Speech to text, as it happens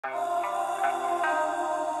I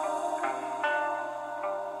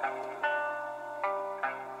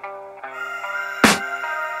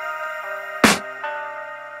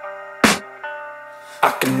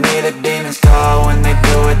can hear the demons call when they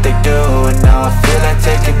do what they do. And now I feel like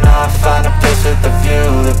taking off, find a place with a view.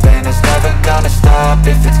 The pain is never gonna stop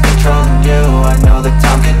if it's controlling you. I know that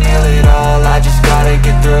time can heal it all, I just gotta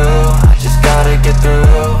get through. I just gotta get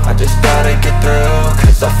through, I just gotta get through.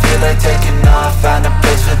 Cause I feel like taking off, find a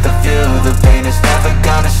place with a view. The pain is never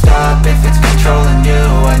gonna stop if it's controlling you.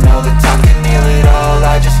 I know that time can heal it all,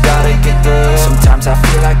 I just gotta get through. Sometimes I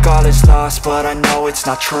feel like all is lost, but I know it's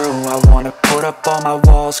not true. I wanna put up all my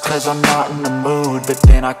walls cause I'm not in the mood, but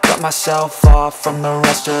then I cut myself off from the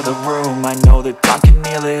rest of the room. I know that time can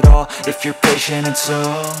heal it all if you're patient and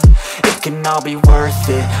soon it can all be worth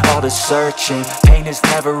it, all the searching. Pain is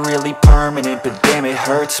never really permanent, but damn it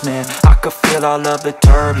hurts, man. I could feel all of the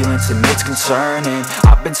turbulence and it's concerning.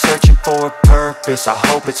 I've been searching for a purpose, I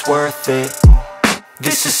hope it's worth it.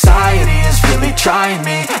 This society is really trying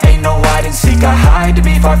me. Ain't no hide and seek, I hide to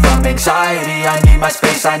be far from anxiety. I need my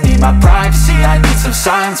space, I need my privacy. I need some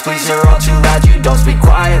silence, please, you're all too loud. You don't speak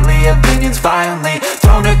quietly, opinions violently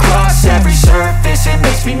thrown across every surface. It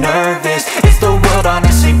makes me nervous, is the world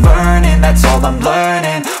honestly burning? That's all I'm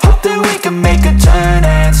learning. Hope that we can make a turn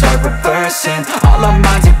and start reversing all our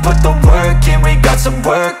minds and put the work in. We got some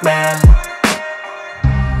work, man.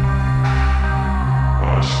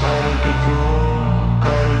 I just gotta get through.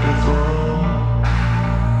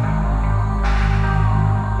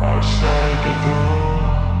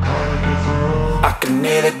 I can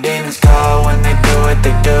hear the demons call when they do what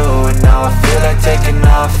they do. And now I feel like taking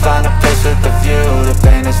off, find a place with a view. The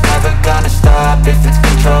pain is never gonna stop if it's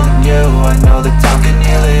controlling you. I know that time can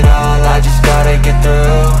heal it all, I just gotta get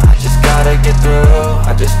through. I just gotta get through,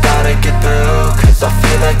 I just gotta get through. Cause I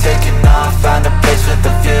feel like taking off, find a place with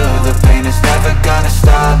a view. The pain is never gonna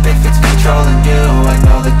stop if it's controlling you. I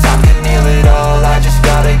know that time can heal it all, I just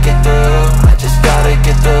gotta get through. I just gotta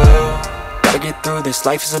get through. Gotta get through this,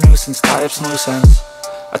 life is a nuisance, tie up some loose ends.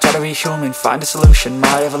 I try to be human, find a solution,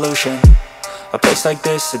 my evolution. A place like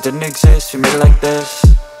this, it didn't exist, we made it like this.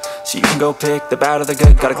 So you can go pick the bad or the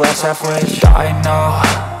good, got a glass half wish. I know,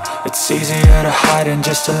 it's easier to hide than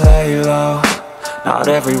just to lay low. Not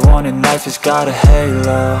everyone in life has got a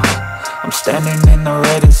halo. I'm standing in the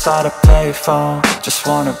red inside a payphone, just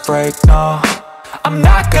wanna break, no. I'm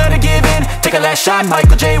not gonna give in, take a last shot,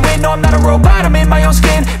 Michael J. Win. No, I'm not a robot, I'm in my own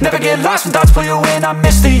skin. Never get lost when thoughts pull you in. I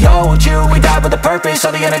miss the old you, we died with a purpose.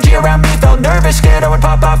 All the energy around me felt nervous, scared I would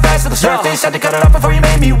pop out fast to the surface. Had to cut it off before you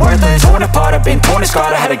made me worthless. Torn apart, I've been torn and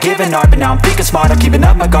scarred. I had a given art, but now I'm thinking smart. I'm keeping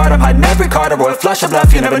up my guard, I'm hiding every card. A royal flush of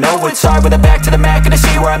bluff, you never know what's hard. With a back to the mat, gonna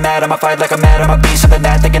see where I'm at. I'ma fight like I'm mad, I'ma be something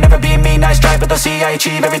that they can never be me. Nice try, but they'll see I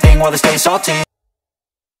achieve everything while they stay salty.